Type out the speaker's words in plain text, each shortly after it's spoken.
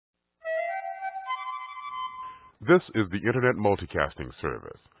This is the Internet Multicasting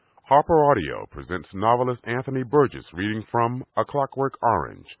Service. HarperAudio presents novelist Anthony Burgess reading from A Clockwork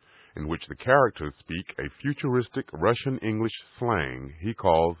Orange, in which the characters speak a futuristic Russian English slang he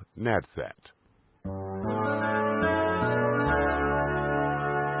calls nadsat.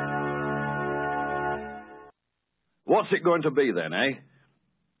 What's it going to be then, eh?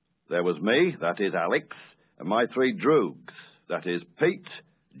 There was me, that is Alex, and my three droogs, that is Pete,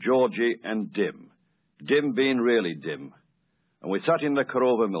 Georgie, and Dim. Dim being really dim. And we sat in the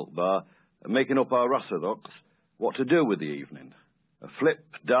Korova milk bar, making up our orthodox what to do with the evening. A flip,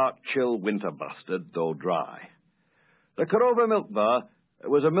 dark, chill winter bastard, though dry. The Korova milk bar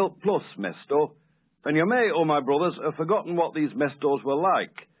was a Milk Plus mess store, and you may, my brothers, have forgotten what these mess stores were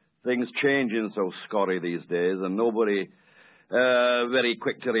like. Things changing so scorry these days, and nobody very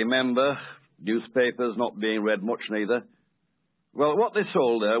quick to remember. Newspapers not being read much neither. Well, what they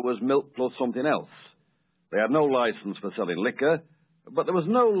sold there was milk plus something else. They had no license for selling liquor, but there was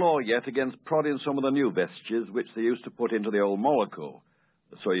no law yet against prodding some of the new vestiges which they used to put into the old Moloko.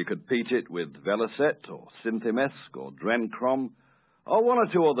 So you could peat it with Velocet or Synthimesk or Drencrom, or one or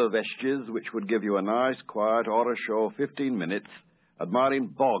two other vestiges which would give you a nice, quiet, horror-show 15 minutes, admiring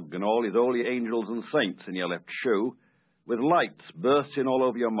Bog and all his holy angels and saints in your left shoe, with lights bursting all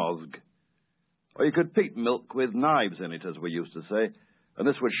over your mozg. Or you could peat milk with knives in it, as we used to say, and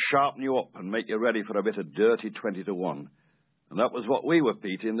this would sharpen you up and make you ready for a bit of dirty 20 to 1. And that was what we were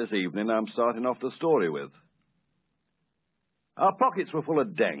peating this evening I'm starting off the story with. Our pockets were full of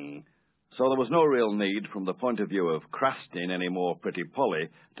deng, so there was no real need, from the point of view of crafting any more pretty Polly,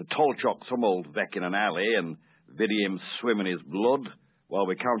 to tolchock some old veck in an alley and biddy him swim in his blood while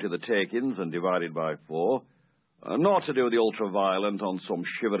we counted the takings and divided by 4, nor to do the ultra-violent on some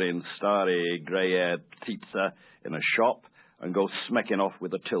shivering, starry, grey-haired pizza in a shop and go smacking off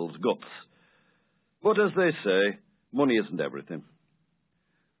with the till's guts. But as they say, money isn't everything.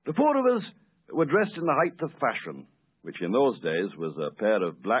 The 4 of us were dressed in the height of fashion, which in those days was a pair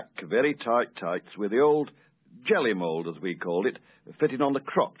of black, very tight tights with the old jelly mould, as we called it, fitting on the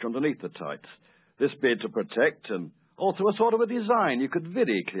crotch underneath the tights. This being to protect, and also a sort of a design you could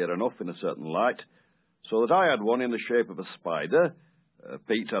vidi clear enough in a certain light, so that I had one in the shape of a spider,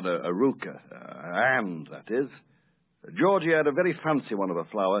 Pete had a ruka, a hand, that is. Georgie had a very fancy one of a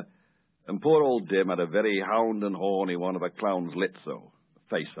flower, and poor old Dim had a very hound and horny one of a clown's litzo,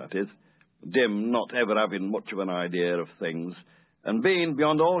 face, that is. Dim not ever having much of an idea of things, and being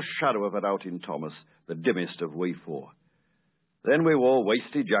beyond all shadow of a doubt in Thomas, the dimmest of we 4. Then we wore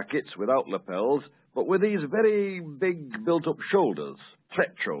waisty jackets without lapels, but with these very big built-up shoulders,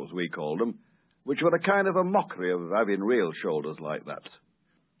 trechos we called them, which were a kind of a mockery of having real shoulders like that.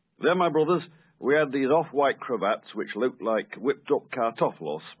 Then, my brothers, we had these off-white cravats which looked like whipped-up kartoffel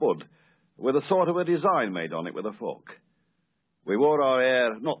or spud, with a sort of a design made on it with a fork. We wore our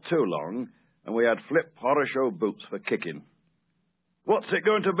hair not too long, and we had flip horror-show boots for kicking. What's it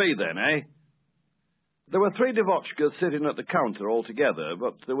going to be then, eh? There were 3 devotchkas sitting at the counter altogether,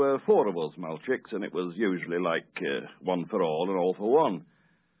 but there were 4 of us Malchiks, and it was usually like 1 for all and all for 1.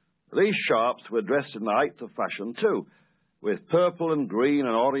 These sharps were dressed in the height of fashion, too, with purple and green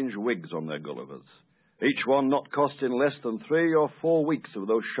and orange wigs on their gullivers, each one not costing less than 3 or 4 weeks of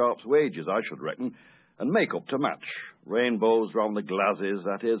those sharps' wages, I should reckon, and make-up to match, rainbows round the glazes,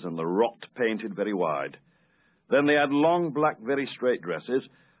 that is, and the rot painted very wide. Then they had long, black, very straight dresses,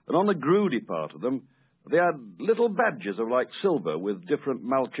 and on the groody part of them, they had little badges of like silver with different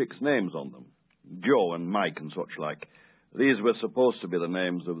Malchiks' names on them, Joe and Mike and such like. These were supposed to be the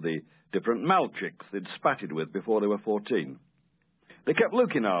names of the different Malchiks they'd spatted with before they were 14. They kept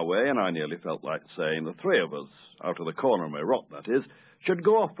looking our way, and I nearly felt like saying the 3 of us, out of the corner of my rot, that is, should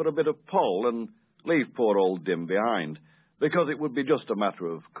go off for a bit of poll and leave poor old Dim behind, because it would be just a matter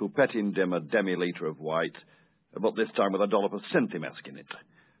of coupetting Dim a demi-litre of white, but this time with a dollop of Synthimesk in it.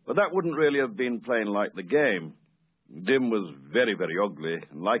 But that wouldn't really have been playing like the game. Dim was very, very ugly,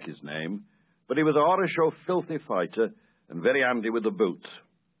 and like his name, but he was a horror-show filthy fighter, and very handy with the boots.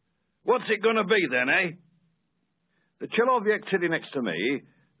 What's it going to be then, eh? The Cheloviek sitting next to me,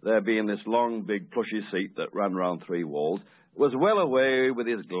 there being this long, big, plushy seat that ran round 3 walls, was well away with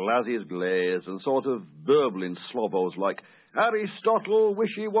his glasses glaze and sort of burbling slobos like Aristotle,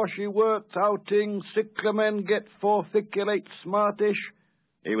 wishy-washy worked outing, cyclamen get forficulate smartish.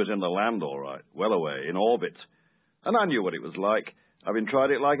 He was in the land, all right, well away, in orbit. And I knew what it was like, having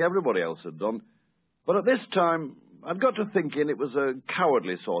tried it like everybody else had done. But at this time, I'd got to thinking it was a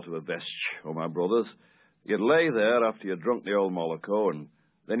cowardly sort of a vest, my brothers. You'd lay there after you'd drunk the old Moloko, and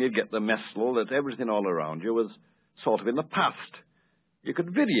then you'd get the messel that everything all around you was sort of in the past. You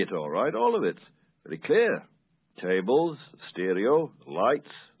could vidi it all right, all of it. Very clear. Tables, stereo, lights,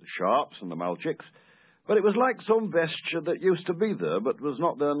 the sharps and the malchiks. But it was like some vesture that used to be there, but was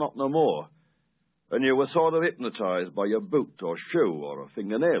not there not no more. And you were sort of hypnotized by your boot or shoe or a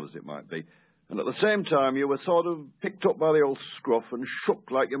fingernail, as it might be. And at the same time, you were sort of picked up by the old scruff and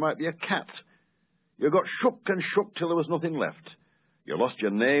shook like you might be a cat. You got shook and shook till there was nothing left. You lost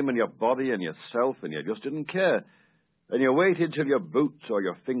your name and your body and yourself, and you just didn't care. And you waited till your boot or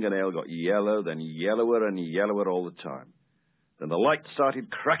your fingernail got yellow, then yellower and yellower all the time. Then the light started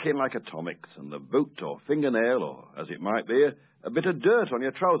cracking like atomics, and the boot or fingernail, or as it might be, a bit of dirt on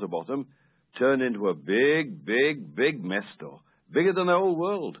your trouser bottom, turned into a big, big, big mess, though, bigger than the whole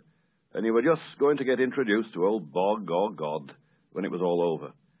world. And you were just going to get introduced to old Bog or God when it was all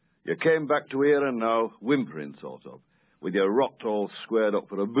over. You came back to here and now, whimpering sort of, with your rot all squared up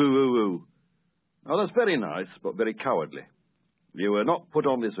for a boo-oo-oo. Now, that's very nice, but very cowardly. You were not put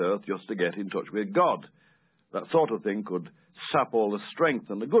on this earth just to get in touch with God. That sort of thing could sap all the strength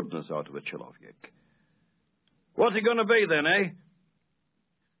and the goodness out of a Chilovnik. What's it going to be then, eh?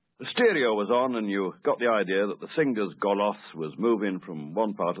 The stereo was on, and you got the idea that the singer's golos was moving from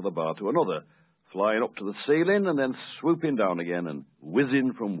one part of the bar to another, flying up to the ceiling and then swooping down again and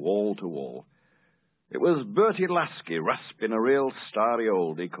whizzing from wall to wall. It was Bertie Lasky rasping a real starry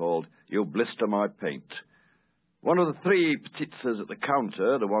oldie called You Blister My Paint. One of the three petitzers at the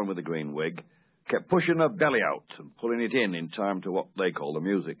counter, the one with the green wig, kept pushing her belly out and pulling it in time to what they call the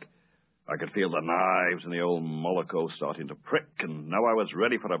music. I could feel the knives in the old mollico starting to prick, and now I was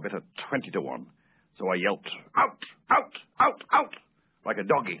ready for a bit of 20 to 1. So I yelped, out, out, out, out, like a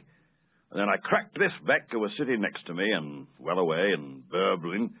doggy. And then I cracked this Beck who was sitting next to me and well away and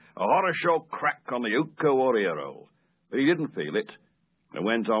burbling a horror show crack on the Uka Warrior roll. But he didn't feel it, and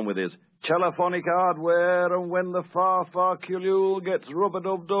went on with his telephonic hardware, and when the far culule gets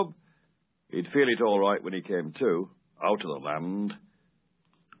rub-a-dub-dub, he'd feel it all right when he came to, out of the land.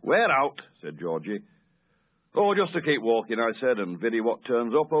 Where out? Said Georgie. Oh, just to keep walking, I said, and viddy what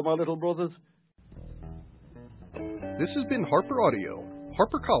turns up, oh, my little brothers. This has been HarperAudio.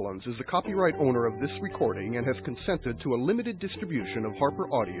 HarperCollins is the copyright owner of this recording and has consented to a limited distribution of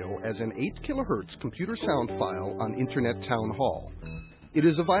HarperAudio as an 8 kilohertz computer sound file on Internet Town Hall. It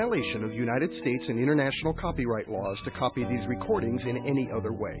is a violation of United States and international copyright laws to copy these recordings in any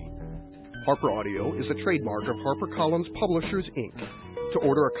other way. HarperAudio is a trademark of HarperCollins Publishers, Inc. To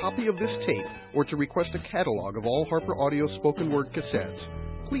order a copy of this tape or to request a catalog of all HarperAudio spoken word cassettes,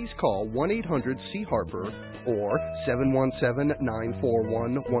 please call 1-800-C-HARPER or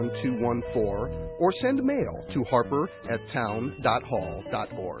 717-941-1214 or send mail to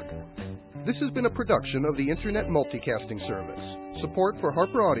harper@town.hall.org. This has been a production of the Internet Multicasting Service. Support for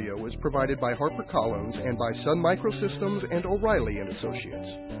HarperAudio is provided by HarperCollins and by Sun Microsystems and O'Reilly &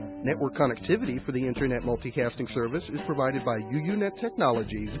 Associates. Network connectivity for the Internet Multicasting Service is provided by UUNet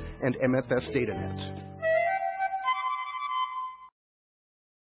Technologies and MFS DataNet.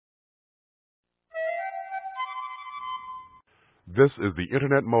 This is the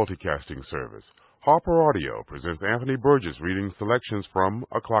Internet Multicasting Service. HarperAudio presents Anthony Burgess reading selections from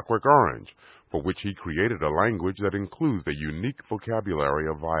A Clockwork Orange, for which he created a language that includes a unique vocabulary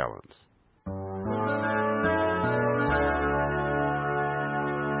of violence.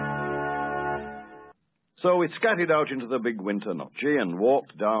 So we scattered out into the big winter notchie and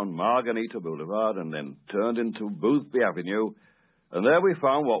walked down Margarita Boulevard and then turned into Boothby Avenue, and there we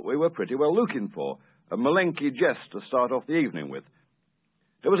found what we were pretty well looking for, a Malenki jest to start off the evening with.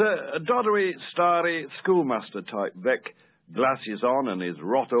 There was a doddery, starry schoolmaster-type Beck, glasses on and his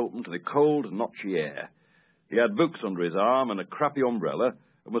rot open to the cold, notchy air. He had books under his arm and a crappy umbrella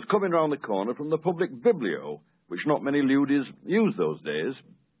and was coming round the corner from the public biblio, which not many ludies used those days.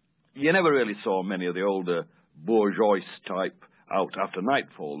 You never really saw many of the older bourgeois type out after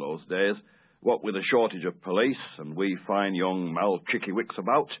nightfall those days, what with a shortage of police and we fine young mal-chicky-wicks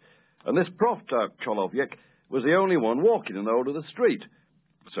about. And this prof-type Cholovnik was the only one walking in the whole of the street.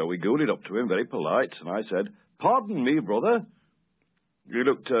 So we gooded up to him, very polite, and I said, "Pardon me, brother." He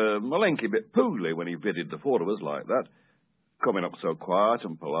looked Malenki bit poogly when he bidded the four of us like that, coming up so quiet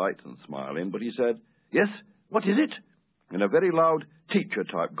and polite and smiling, but he said, "Yes, what is it?" in a very loud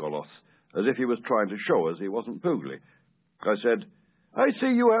teacher-type golos, as if he was trying to show us he wasn't poogly. I said, "I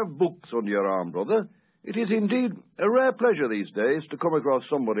see you have books under your arm, brother. It is indeed a rare pleasure these days to come across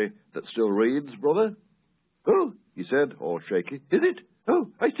somebody that still reads, brother." "Oh," he said, all shaky. "Is it?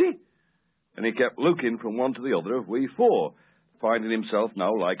 Oh, I see." And he kept looking from one to the other of we four, finding himself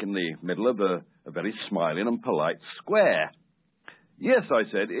now like in the middle of a very smiling and polite square. "Yes," I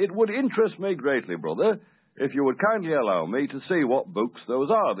said, "it would interest me greatly, brother, if you would kindly allow me to see what books those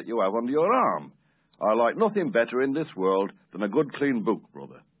are that you have under your arm. I like nothing better in this world than a good clean book,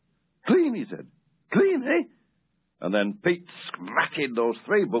 brother. Clean, he said. Clean, eh? And then Pete scratted those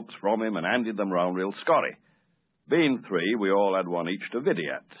 3 books from him and handed them round real scorry. Being 3, we all had one each to vidi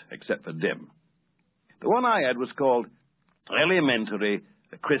at, except for Dim. The one I had was called Elementary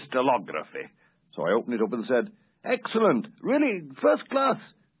Crystallography. So I opened it up and said, "Excellent, really, first class,"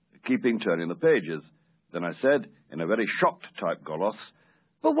 keeping turning the pages. Then I said, in a very shocked-type golos,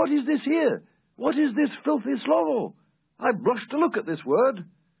 "But what is this here? What is this filthy slovo? I blush to look at this word.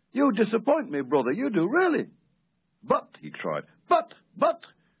 You disappoint me, brother, you do, really." "But," he cried, but.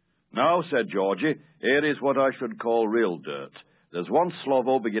 "Now," said Georgie, "here is what I should call real dirt. There's one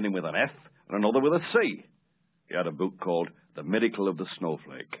slovo beginning with an F and another with a C." He had a book called The Miracle of the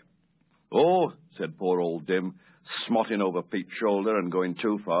Snowflake. "Oh," said poor old Dim, smotting over Pete's shoulder and going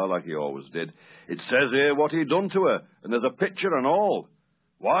too far like he always did, "it says here what he done to her, and there's a picture and all.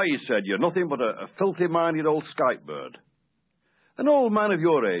 Why," he said, "you're nothing but a filthy-minded old skite bird." "An old man of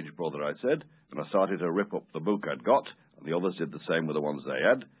your age, brother," I said, and I started to rip up the book I'd got, and the others did the same with the ones they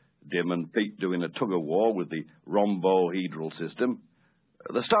had, Dim and Pete doing a tug-of-war with the rhombohedral system.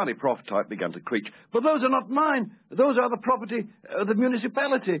 The starry prof type began to creak. "But those are not mine. Those are the property of the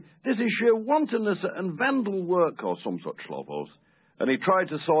municipality. This is sheer wantonness and vandal work," or some such slovos. And he tried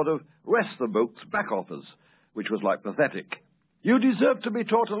to sort of wrest the books back off us, which was like pathetic. "You deserve to be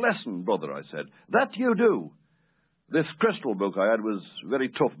taught a lesson, brother," I said. "That you do." This crystal book I had was very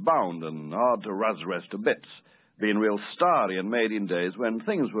tough bound and hard to ras to bits, being real starry and made in days when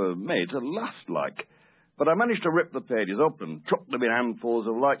things were made to last like. But I managed to rip the pages up and chuck them in handfuls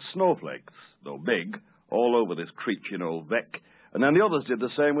of light snowflakes, though big, all over this creaking old Vec, and then the others did the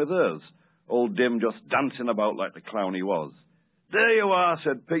same with hers, old Dim just dancing about like the clown he was. "There you are,"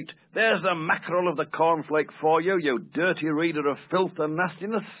 said Pete. "There's the mackerel of the cornflake for you, you dirty reader of filth and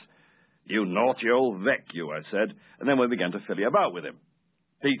nastiness." "You naughty old Vec, you," I said, and then we began to filly about with him.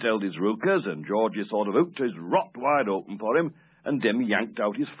 Pete held his rookas, and Georgie sort of hooked his rot wide open for him, and Dim yanked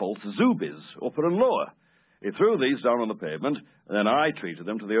out his false zoobies, upper and lower. He threw these down on the pavement, and then I treated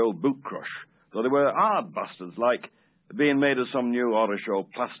them to the old boot crush, though they were hard bastards, like, being made of some new horror show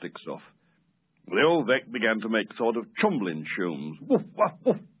plastic stuff. The old Vec began to make sort of chumbling shoons. Woof, woof,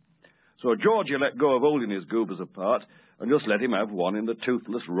 woof. So Georgie let go of holding his goobers apart, and just let him have one in the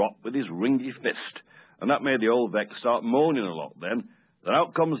toothless rot with his ringy fist, and that made the old Vec start moaning a lot then. Then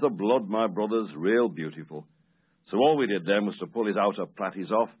out comes the blood, my brothers, real beautiful. So all we did then was to pull his outer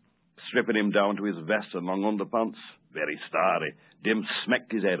platties off, stripping him down to his vest and long underpants. Very starry. Dim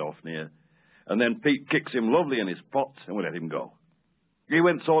smacked his head off near. And then Pete kicks him lovely in his pot, and we let him go. He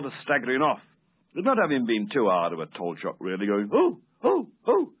went sort of staggering off, not having been too hard of a toll shock, really, going,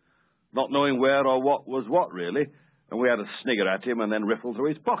 "Oh," not knowing where or what was what, really, and we had a snigger at him and then riffle through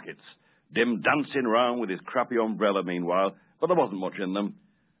his pockets. Dim dancing round with his crappy umbrella meanwhile, but there wasn't much in them.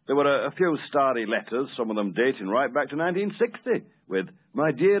 There were a few starry letters, some of them dating right back to 1960, with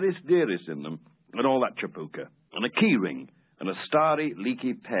 "My dearest, dearest" in them, and all that chapuka, and a key ring, and a starry,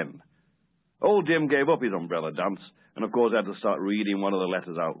 leaky pen. Old Dim gave up his umbrella dance, and of course had to start reading one of the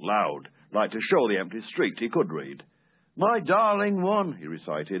letters out loud, like to show the empty street he could read. "My darling one," he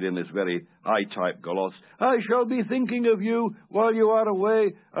recited in this very high-type golos, "I shall be thinking of you while you are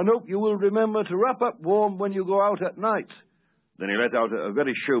away, and hope you will remember to wrap up warm when you go out at night." Then he let out a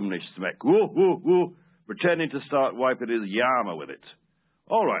very shumnish smack, "Woo, woo, woo," pretending to start wiping his yarmah with it.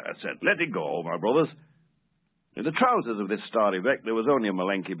 "All right," I said, "let it go, my brothers." In the trousers of this starry Vec there was only a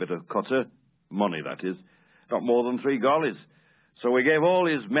malenky bit of cutter, money that is, not more than 3 gollies. So we gave all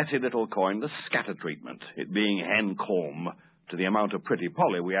his messy little coin the scatter treatment, it being hen comb to the amount of pretty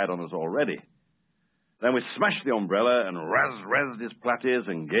Polly we had on us already. Then we smashed the umbrella and razzed his platies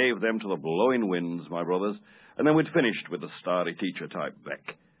and gave them to the blowing winds, my brothers, and then we'd finished with the starry teacher-type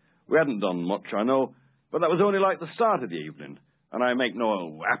Vec. We hadn't done much, I know, but that was only like the start of the evening, and I make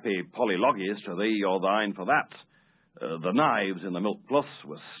no happy polyloggies to thee or thine for that. The knives in the Milk Plus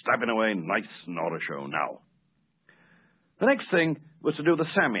were stabbing away nice and horror-show now. The next thing was to do the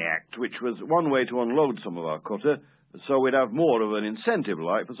Sammy Act, which was one way to unload some of our cutter, so we'd have more of an incentive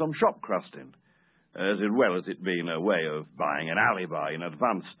like for some shop crafting, as well as it being a way of buying an alibi in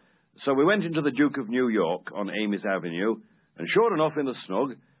advance. So we went into the Duke of New York on Amy's Avenue, and sure enough in the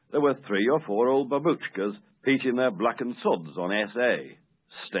snug, there were 3 or 4 old babuchkas peating their blackened suds on S.A.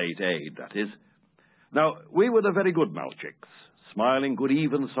 State aid, that is. Now, we were the very good Malchicks, smiling good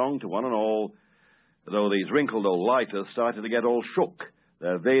evensong to one and all, though these wrinkled old lighters started to get all shook,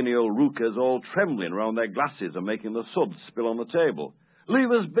 their veiny old rookas all trembling round their glasses and making the suds spill on the table.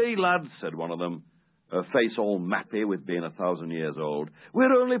 "Leave us be, lads," said one of them, her face all mappy with being 1,000 years old.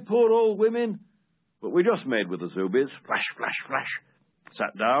 "We're only poor old women." But we just made with the Zoobies, flash, flash, flash,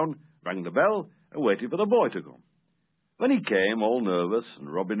 sat down, rang the bell, and waited for the boy to come. When he came, all nervous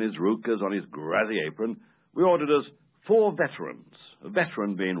and rubbing his rookas on his grassy apron, we ordered us 4 veterans, a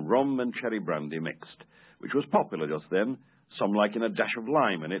veteran being rum and cherry brandy mixed, which was popular just then, some liking a dash of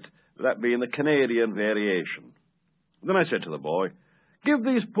lime in it, that being the Canadian variation. Then I said to the boy, "Give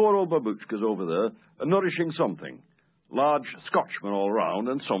these poor old babushkas over there a nourishing something, large Scotchman all round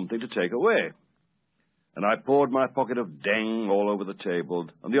and something to take away." And I poured my pocket of deng all over the table,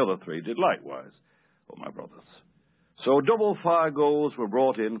 and the other 3 did likewise, for my brothers. So double fire goals were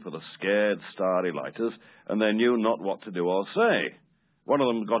brought in for the scared, starry lighters, and they knew not what to do or say. One of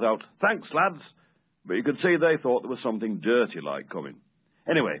them got out, "Thanks, lads," but you could see they thought there was something dirty-like coming.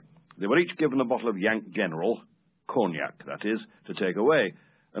 Anyway, they were each given a bottle of Yank General, cognac, that is, to take away,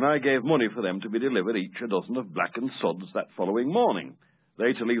 and I gave money for them to be delivered each a dozen of blackened suds that following morning,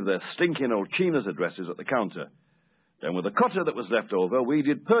 they to leave their stinking old China's addresses at the counter. Then with the cutter that was left over, we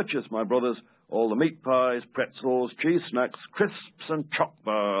did purchase, my brothers, all the meat pies, pretzels, cheese snacks, crisps and choc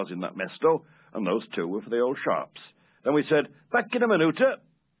bars in that mesto, and those 2 were for the old sharps. Then we said, "Back in a minute,"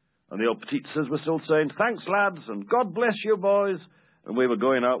 and the old petitzers were still saying, "Thanks, lads," and "God bless you, boys," and we were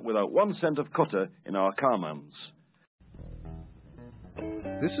going out without 1 cent of cutter in our carmans.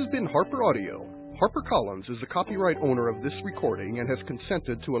 This has been HarperAudio. HarperCollins is the copyright owner of this recording and has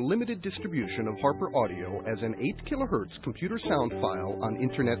consented to a limited distribution of HarperAudio as an 8 kilohertz computer sound file on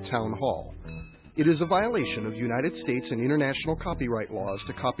Internet Town Hall. It is a violation of United States and international copyright laws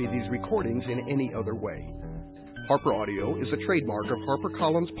to copy these recordings in any other way. HarperAudio is a trademark of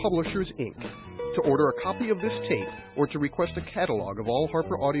HarperCollins Publishers, Inc. To order a copy of this tape or to request a catalog of all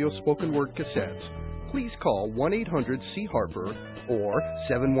HarperAudio spoken word cassettes, please call 1-800-C-HARPER or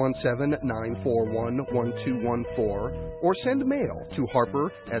 717-941-1214 or send mail to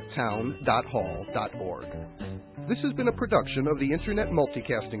harper@town.hall.org. This has been a production of the Internet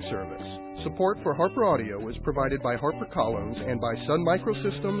Multicasting Service. Support for HarperAudio is provided by HarperCollins and by Sun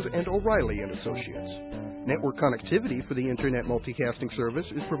Microsystems and O'Reilly & Associates. Network connectivity for the Internet Multicasting Service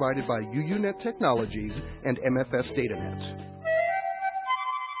is provided by UUNet Technologies and MFS Datanets.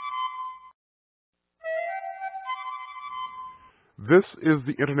 This is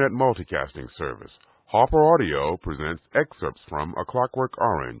the Internet Multicasting Service. HarperAudio presents excerpts from A Clockwork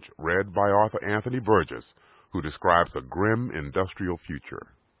Orange, read by author Anthony Burgess, who describes a grim industrial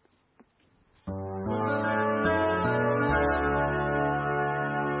future.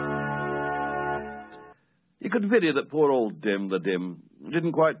 You could pity that poor old Dim the Dim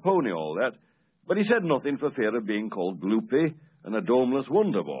didn't quite pony all that, but he said nothing for fear of being called gloopy and a domeless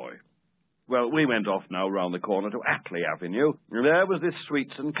wonder boy. Well, we went off now round the corner to Atley Avenue, and there was this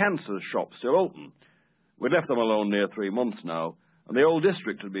sweets and cancers shop still open. We'd left them alone near 3 months now, and the old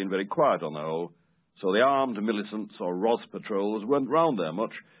district had been very quiet on the whole, so the armed militants or Ros patrols weren't round there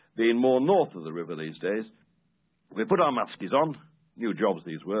much, being more north of the river these days. We put our maskies on. New jobs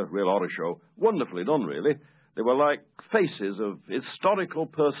these were, real horror show. Wonderfully done, really. They were like faces of historical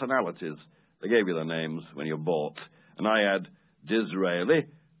personalities. They gave you the names when you bought. And I had Disraeli,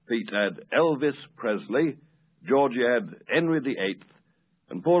 Pete had Elvis Presley, Georgie had Henry VIII,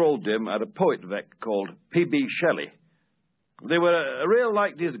 and poor old Dim had a poet vec called P.B. Shelley. They were a real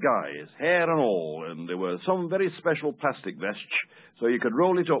like disguise, hair and all, and there were some very special plastic vests, so you could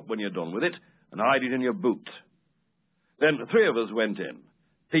roll it up when you're done with it and hide it in your boot. Then 3 of us went in,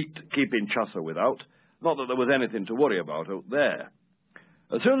 Pete keeping Chasser without, not that there was anything to worry about out there.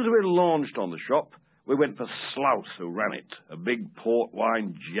 As soon as we launched on the shop, we went for Slouse, who ran it, a big port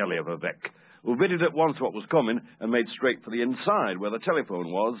wine jelly of a vec, who bidded at once what was coming and made straight for the inside where the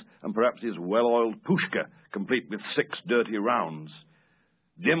telephone was and perhaps his well-oiled pushka, complete with 6 dirty rounds.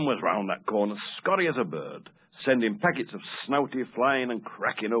 Dim was round that corner, scurry as a bird, sending packets of snouty flying and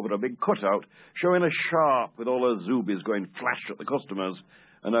cracking over a big cutout, showing a sharp with all her zoobies going flash at the customers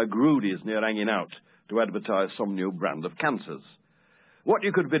and her grudies near hanging out to advertise some new brand of cancers. What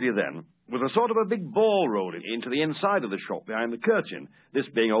you could video then was a sort of a big ball rolling into the inside of the shop behind the curtain, this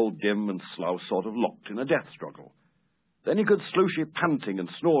being old Dim and Slough sort of locked in a death struggle. Then you could Sloushy panting and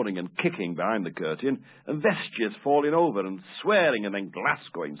snoring and kicking behind the curtain, and vestiges falling over and swearing, and then glass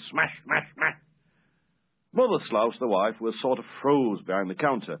going smash, smash, smash. Mother Slouse, the wife, was sort of froze behind the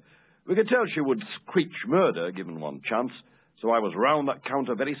counter. We could tell she would screech murder, given one chance, so I was round that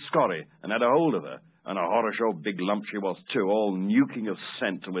counter very scurry and had a hold of her, and a horror show big lump she was too, all nuking of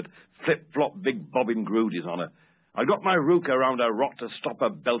scent and with flip-flop big bobbing grudies on her. I got my rooka round her rot to stop her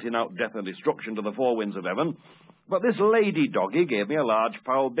belting out death and destruction to the 4 winds of heaven, but this lady doggy gave me a large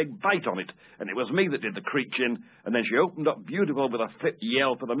foul big bite on it, and it was me that did the creeching, and then she opened up beautiful with a flip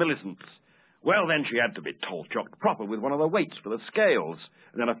yell for the millicents. Well, then she had to be tall-chocked proper with one of the weights for the scales,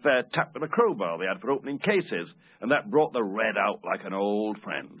 and then a fair tap with a crowbar they had for opening cases, and that brought the red out like an old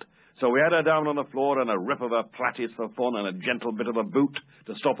friend. So we had her down on the floor and a rip of her platties for fun and a gentle bit of a boot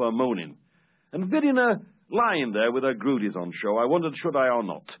to stop her moaning. And bidding her lying there with her grudies on show, I wondered should I or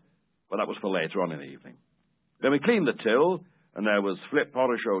not. But that was for later on in the evening. Then we cleaned the till, and there was flip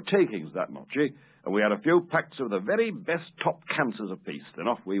horror show takings that notchy, and we had a few packs of the very best top cancers apiece. Then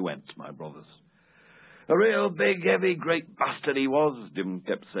off we went, my brothers. A real big, heavy, great bastard he was, Dim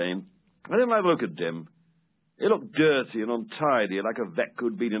kept saying. I didn't like the look at Dim. He looked dirty and untidy, like a vet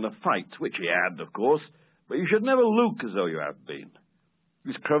who'd been in a fight, which he had, of course, but you should never look as though you had been.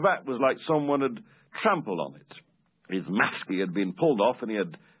 His cravat was like someone had trampled on it. His mask had been pulled off, and he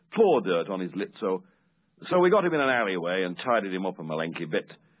had floor dirt on his lip, so we got him in an alleyway and tidied him up a malenky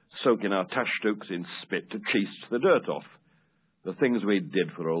bit, soaking our tashtukes in spit to cheese the dirt off. The things we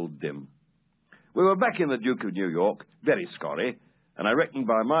did for old Dim. We were back in the Duke of New York, very scorry, and I reckon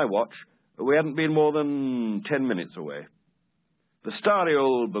by my watch we hadn't been more than 10 minutes away. The starry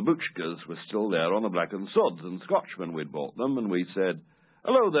old babushkas were still there on the blackened suds, and Scotchmen we'd bought them, and we said,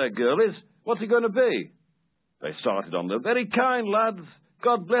 "Hello there, girlies, what's it going to be?" They started on the "Very kind, lads,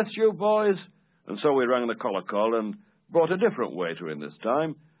 God bless you, boys." And so we rang the collar call and brought a different waiter in this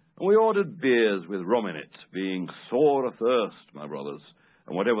time, and we ordered beers with rum in it, being sore athirst, my brothers,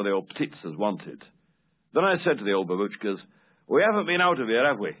 and whatever the old petites wanted. Then I said to the old babushkas, "We haven't been out of here,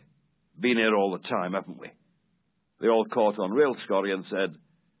 have we? Been here all the time, haven't we?" They all caught on real scorry and said,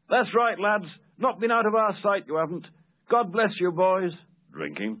 "That's right, lads, not been out of our sight, you haven't. God bless you, boys,"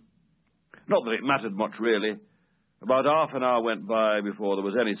 drinking. Not that it mattered much, really. About half an hour went by before there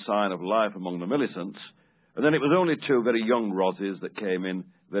was any sign of life among the Millicents, and then it was only two very young Rosies that came in,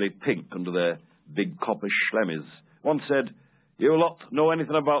 very pink under their big copper schlemmies. One said, "You lot know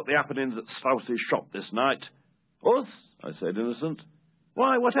anything about the happenings at Strauss's shop this night?" "Us?" I said, innocent.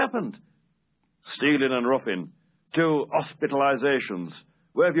 "Why, what happened?" "Stealing and roughing. 2 hospitalizations.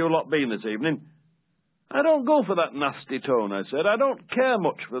 Where have you lot been this evening?" "I don't go for that nasty tone," I said. "I don't care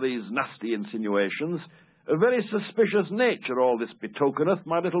much for these nasty insinuations. A very suspicious nature all this betokeneth,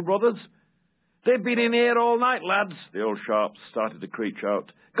 my little brothers." "They've been in here all night, lads," the old sharps started to creech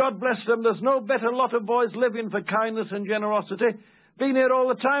out. "God bless them, there's no better lot of boys living for kindness and generosity. Been here all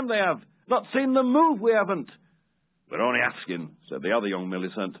the time, they have. Not seen them move, we haven't." "We're only asking," said the other young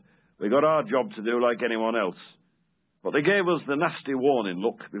Millicent. "We got our job to do like anyone else." But they gave us the nasty warning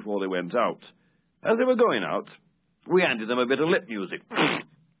look before they went out. As they were going out, we handed them a bit of lip music.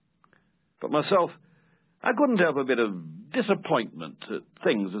 But myself, I couldn't help a bit of disappointment at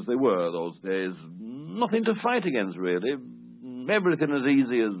things as they were those days. Nothing to fight against, really. Everything as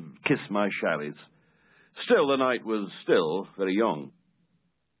easy as kiss my shallies. Still, the night was still very young.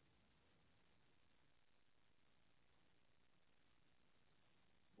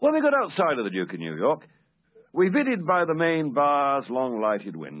 When we got outside of the Duke of New York, we vided by the main bar's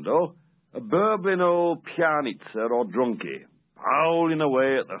long-lighted window a burbling old pianizza or drunkie, howling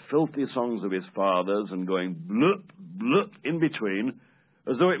away at the filthy songs of his fathers and going blut, blut in between,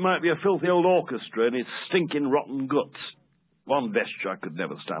 as though it might be a filthy old orchestra in his stinking rotten guts. One vesture I could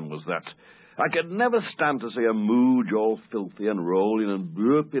never stand was that. I could never stand to see a mooge all filthy and rolling and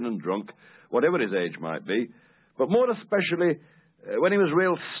burping and drunk, whatever his age might be, but more especially when he was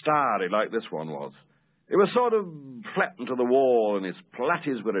real starry like this one was. He was sort of flattened to the wall, and his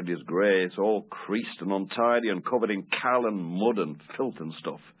platties were a disgrace, all creased and untidy and covered in cal and mud and filth and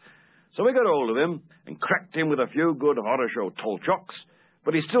stuff. So we got hold of him and cracked him with a few good horror show tolchocks,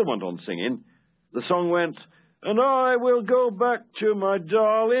 but he still went on singing. The song went, "And I will go back to my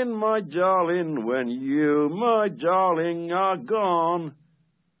darling, when you, my darling, are gone."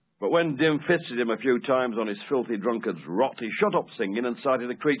 But when Dim fisted him a few times on his filthy drunkard's rot, he shut up singing and started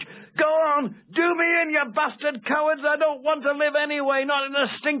to creech, "Go on, do me in, you bastard cowards! I don't want to live anyway, not in a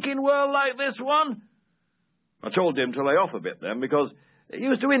stinking world like this one." I told Dim to lay off a bit then, because it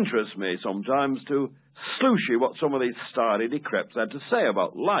used to interest me sometimes to slooshy what some of these starry decreps had to say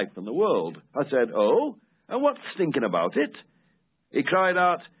about life and the world. I said, "Oh, and what's stinking about it?" He cried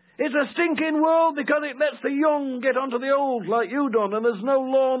out, "It's a stinking world because it lets the young get onto the old like you done, and there's no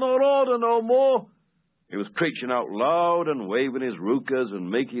law nor order no more." He was preaching out loud and waving his rookas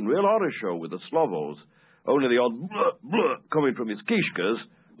and making real horror show with the slovos, only the odd blut, blut coming from his kishkas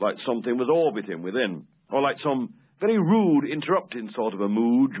like something was orbiting within, or like some very rude interrupting sort of a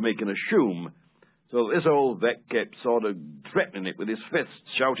mooge making a shoom. So this old Vec kept sort of threatening it with his fists,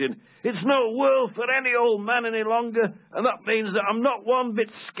 shouting, "It's no world for any old man any longer, and that means that I'm not one bit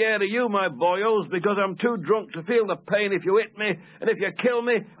scared of you, my boyos, because I'm too drunk to feel the pain if you hit me, and if you kill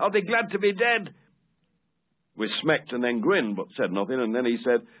me, I'll be glad to be dead." We smacked and then grinned, but said nothing, and then he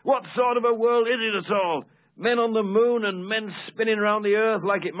said, "What sort of a world is it at all? Men on the moon and men spinning round the earth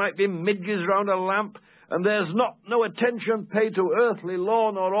like it might be midges round a lamp, and there's no attention paid to earthly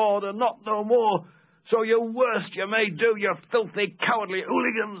law nor order, not no more. So your worst you may do, you filthy, cowardly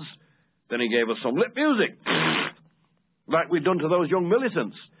hooligans." Then he gave us some lip music, like we'd done to those young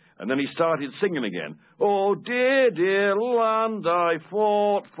militants. And then he started singing again. "Oh, dear, dear land, I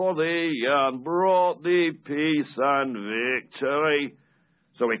fought for thee and brought thee peace and victory."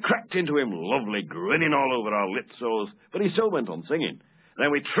 So we cracked into him, lovely, grinning all over our litsos, but he still went on singing. Then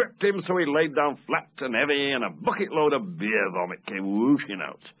we tripped him so he laid down flat and heavy, and a bucket load of beer vomit came whooshing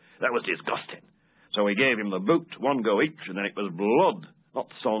out. That was disgusting. So we gave him the boot, one go each, and then it was blood,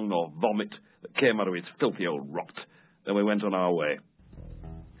 not song nor vomit, that came out of his filthy old rot. Then we went on our way.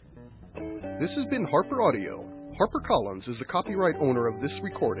 This has been HarperAudio. HarperCollins is the copyright owner of this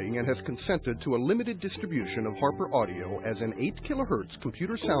recording and has consented to a limited distribution of HarperAudio as an 8 kilohertz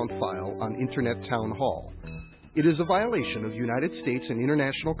computer sound file on Internet Town Hall. It is a violation of United States and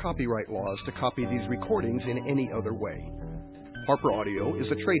international copyright laws to copy these recordings in any other way. HarperAudio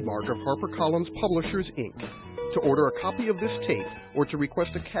is a trademark of HarperCollins Publishers, Inc. To order a copy of this tape or to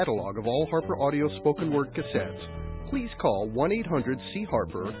request a catalog of all HarperAudio spoken word cassettes, please call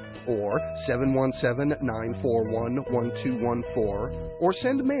 1-800-C-HARPER or 717-941-1214 or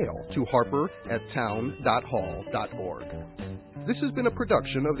send mail to harper@town.hall.org. This has been a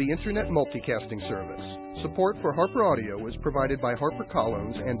production of the Internet Multicasting Service. Support for HarperAudio is provided by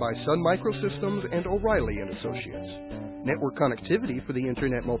HarperCollins and by Sun Microsystems and O'Reilly & Associates. Network connectivity for the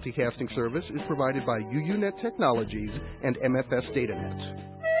Internet Multicasting Service is provided by UUNet Technologies and MFS DataNet.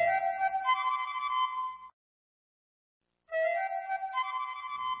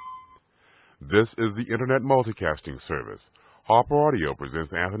 This is the Internet Multicasting Service. HarperAudio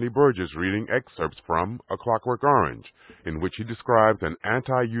presents Anthony Burgess reading excerpts from A Clockwork Orange, in which he describes an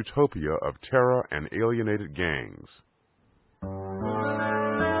anti-utopia of terror and alienated gangs.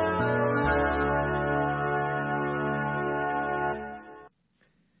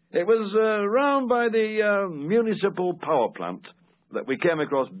 It was round by the municipal power plant that we came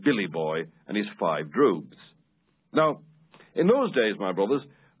across Billy Boy and his 5 droogs. Now, in those days, my brothers,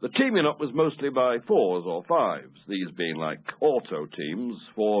 the teaming up was mostly by 4s or 5s, these being like auto teams,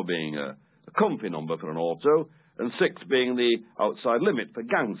 4 being a comfy number for an auto, and 6 being the outside limit for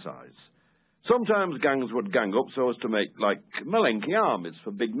gang size. Sometimes gangs would gang up so as to make, like, Malenki armies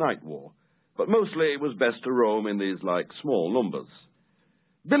for big night war, but mostly it was best to roam in these, like, small numbers.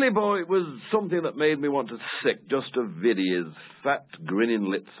 Billy Boy was something that made me want to sick just to vidi his fat, grinning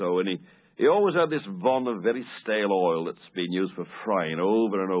litso, and he always had this von of very stale oil that's been used for frying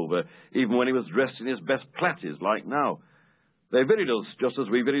over and over, even when he was dressed in his best platies, like now. They vidied us just as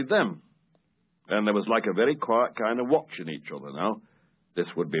we vidied them. And there was like a very quiet kind of watching each other now.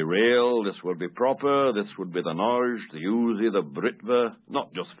 This would be real, this would be proper, this would be the Noj, the Uzi, the Britva,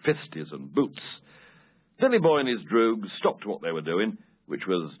 not just fisties and boots. Billy Boy and his droogs stopped what they were doing, which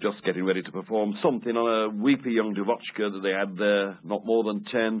was just getting ready to perform something on a weepy young Duvotchka that they had there, not more than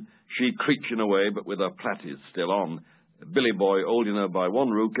 10, she creeching away, but with her platies still on, Billy Boy holding her by one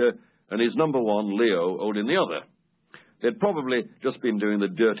ruka, and his number 1, Leo, holding the other. They'd probably just been doing the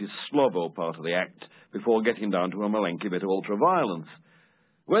dirty slobo part of the act before getting down to a Malenki bit of ultra-violence.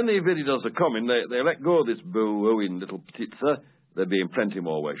 When the Vididas are coming, they let go of this boo-hooing little petitza, there being plenty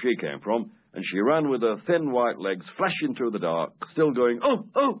more where she came from, and she ran with her thin white legs flashing through the dark, still going, "Oh,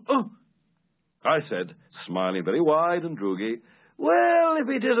 oh, oh!" I said, smiling very wide and droogy, "Well, if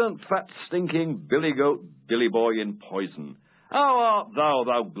it isn't fat, stinking, billy goat, Billy Boy in poison. How art thou,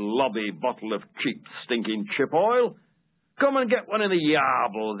 thou globby bottle of cheap, stinking chip oil? Come and get one of the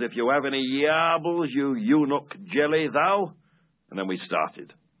yarbles, if you have any yarbles, you eunuch jelly, thou." And then we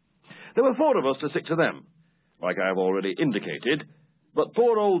started. There were 4 of us to 6 of them, like I have already indicated, but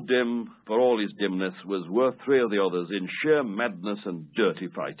poor old Dim, for all his dimness, was worth 3 of the others in sheer madness and dirty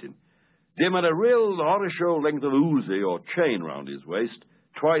fighting. Dim had a real horror-show length of Uzi or chain round his waist,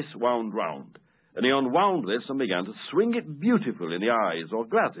 twice wound round, and he unwound this and began to swing it beautifully in the eyes or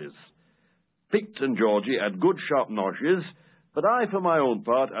glasses. Pete and Georgie had good sharp notches, but I, for my own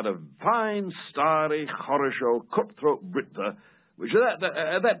part, had a fine, starry, horror-show, cutthroat Britva, which at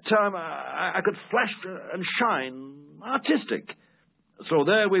that time I could flash and shine, artistic. So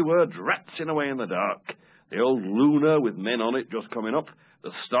there we were, dratzing away in the dark, the old Luna with men on it just coming up,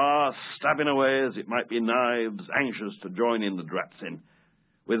 the stars stabbing away as it might be knives, anxious to join in the Dratzin.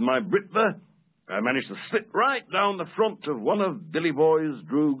 With my Britva, I managed to slip right down the front of one of Billy Boy's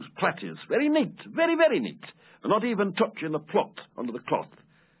Droog's platters. Very neat, very, very neat, and not even touching the plot under the cloth.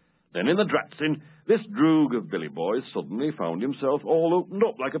 Then in the Dratzin, this Droog of Billy Boy's suddenly found himself all opened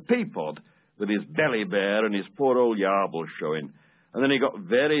up like a pea pod, with his belly bare and his poor old yarbles showing. And then he got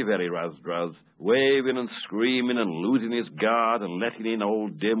very, very raz-draz, waving and screaming and losing his guard and letting in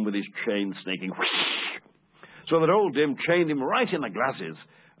old Dim with his chain snaking. Whoosh! So that old Dim chained him right in the glasses,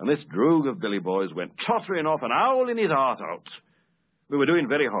 and this Droog of Billy Boy's went tottering off and howling his heart out. We were doing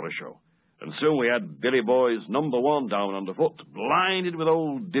very horror show, and soon we had Billy Boy's #1 down underfoot, blinded with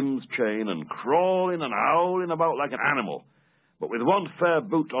old Dim's chain and crawling and howling about like an animal. But with one fair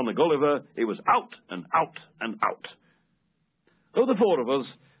boot on the Gulliver, he was out and out and out. Of the four of us,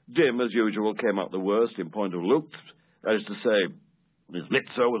 Dim, as usual, came out the worst in point of looks. That is to say, his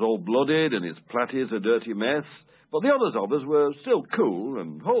litzo was all blooded and his platies a dirty mess, but the others of us were still cool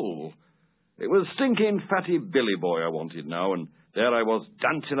and whole. It was stinking fatty Billy Boy I wanted now, and there I was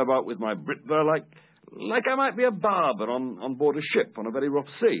dancing about with my Britva like I might be a barber on board a ship on a very rough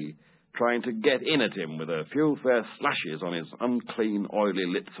sea, trying to get in at him with a few fair slashes on his unclean, oily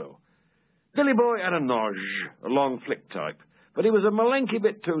litzo. Billy Boy had a nodge, a long flick type, but he was a malenky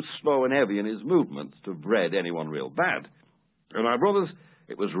bit too slow and heavy in his movements to have bred anyone real bad. And my brothers,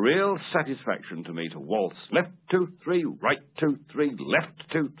 it was real satisfaction to me to waltz left 2, 3, right 2, 3,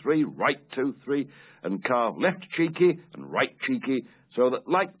 left 2, 3, right 2, 3, and carve left cheeky and right cheeky, so that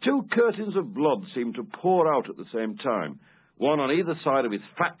like two curtains of blood seemed to pour out at the same time, one on either side of his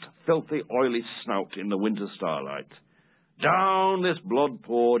fat, filthy, oily snout in the winter starlight. Down this blood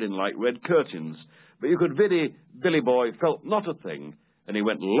poured in like red curtains, but you could viddy Billy Boy felt not a thing, and he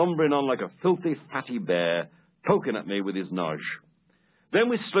went lumbering on like a filthy, fatty bear, poking at me with his nudge. Then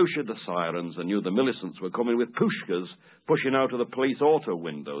we slooshed the sirens and knew the Millicents were coming with pushkas pushing out of the police auto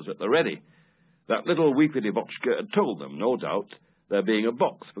windows at the ready. That little weepy debauchka had told them, no doubt, there being a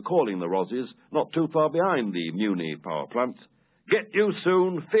box for calling the Rosses not too far behind the Muni power plant. Get you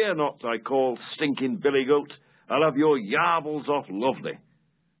soon, fear not, I call, stinking Billy Goat. I'll have your yarbles off lovely.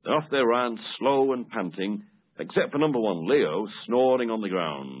 Then off they ran, slow and panting, except for #1 Leo, snoring on the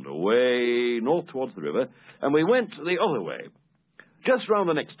ground, away north towards the river, and we went the other way. Just round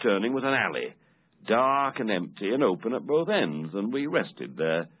the next turning was an alley, dark and empty and open at both ends, and we rested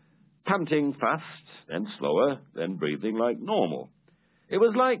there, panting fast, then slower, then breathing like normal. It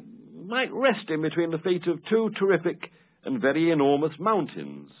was like resting between the feet of two terrific and very enormous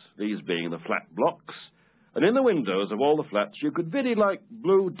mountains, these being the flat blocks, and in the windows of all the flats you could viddy like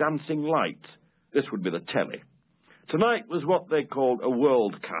blue dancing light. This would be the telly. Tonight was what they called a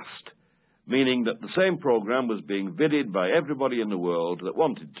worldcast, meaning that the same program was being viddied by everybody in the world that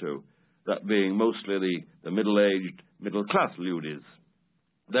wanted to, that being mostly the middle-aged, middle-class ludies.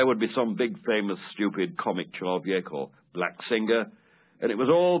 There would be some big, famous, stupid comic человек or black singer, and it was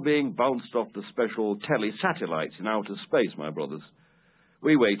all being bounced off the special telly-satellites in outer space, my brothers.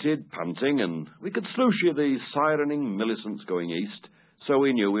 We waited, panting, and we could sloosh the sirening Millicents going east, so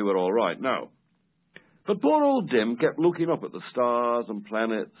we knew we were all right now. But poor old Dim kept looking up at the stars and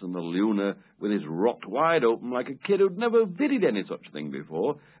planets and the Luna with his rot wide open like a kid who'd never viddied any such thing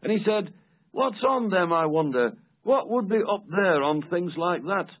before, and he said, "What's on them, I wonder? What would be up there on things like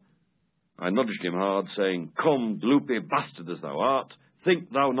that?" I nudged him hard, saying, "Come, gloopy bastard as thou art,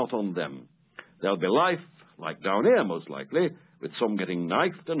 think thou not on them. There'll be life, like down here most likely, with some getting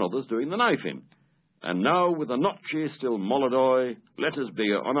knifed and others doing the knifing. And now, with the notchy still mollodoy, let us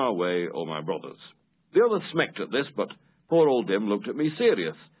be on our way, O my brothers." The others smacked at this, but poor old Dim looked at me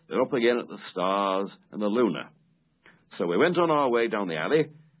serious, then up again at the stars and the Luna. So we went on our way down the alley,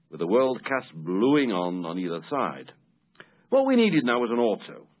 with the worldcast bluing on either side. What we needed now was an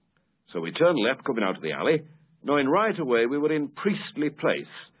auto. So we turned left coming out of the alley, knowing right away we were in Priestly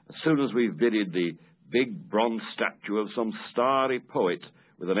Place, as soon as we viddied the big bronze statue of some starry poet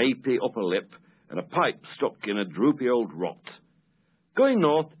with an apey upper lip and a pipe stuck in a droopy old rot. Going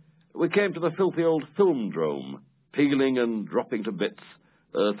north, we came to the filthy old filmdrome, peeling and dropping to bits,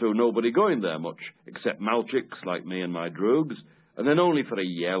 through nobody going there much, except Malchiks like me and my droogs, and then only for a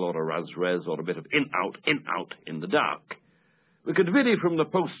yell or a raz-rez or a bit of in-out in the dark. We could viddy from the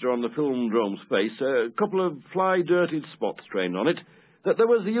poster on the filmdrome's face, a couple of fly-dirted spots trained on it, that there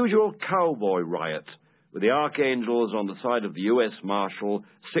was the usual cowboy riot, with the archangels on the side of the U.S. Marshal,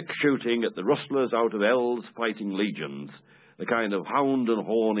 sick-shooting at the rustlers out of L's fighting legions, the kind of hound and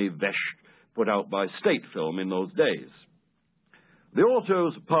horny vesh put out by State Film in those days. The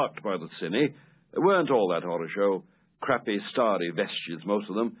autos parked by the cine weren't all that horror show, crappy, starry vestures, most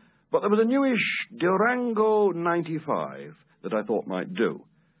of them, but there was a newish Durango 95 that I thought might do.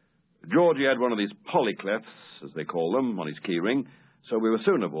 Georgie had one of these polyclefs, as they call them, on his keyring, so we were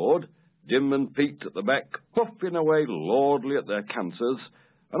soon aboard, dim and peaked at the back, puffing away lordly at their cancers,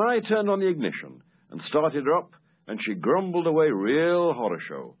 and I turned on the ignition and started her up, and she grumbled away real horror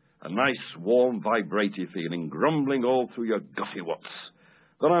show, a nice, warm, vibraty feeling grumbling all through your gutty wats.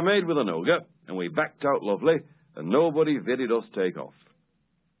 Then I made with an ogre, and we backed out lovely, and nobody vidded us take off.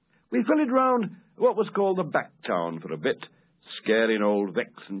 We filled round what was called the back town for a bit, scaring old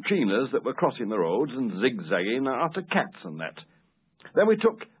Vex and Chinas that were crossing the roads and zigzagging after cats and that. Then we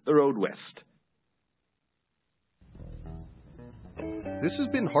took the road west. This has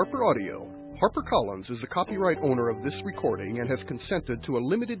been HarperAudio. HarperCollins is the copyright owner of this recording and has consented to a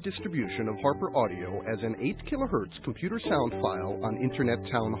limited distribution of HarperAudio as an 8 kHz computer sound file on Internet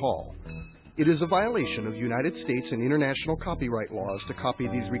Town Hall. It is a violation of United States and international copyright laws to copy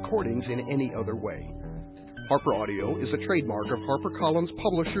these recordings in any other way. HarperAudio is a trademark of HarperCollins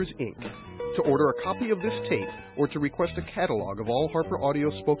Publishers, Inc. To order a copy of this tape or to request a catalog of all HarperAudio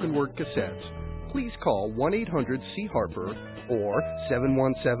spoken word cassettes, please call 1-800-C-HARPER or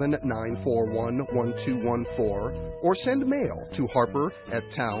 717-941-1214 or send mail to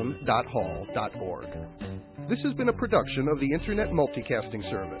harper@town.hall.org. This has been a production of the Internet Multicasting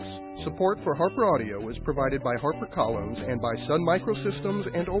Service. Support for HarperAudio is provided by HarperCollins and by Sun Microsystems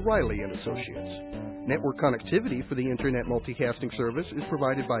and O'Reilly & Associates. Network connectivity for the Internet Multicasting Service is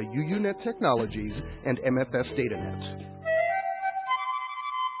provided by UUNet Technologies and MFS DataNet.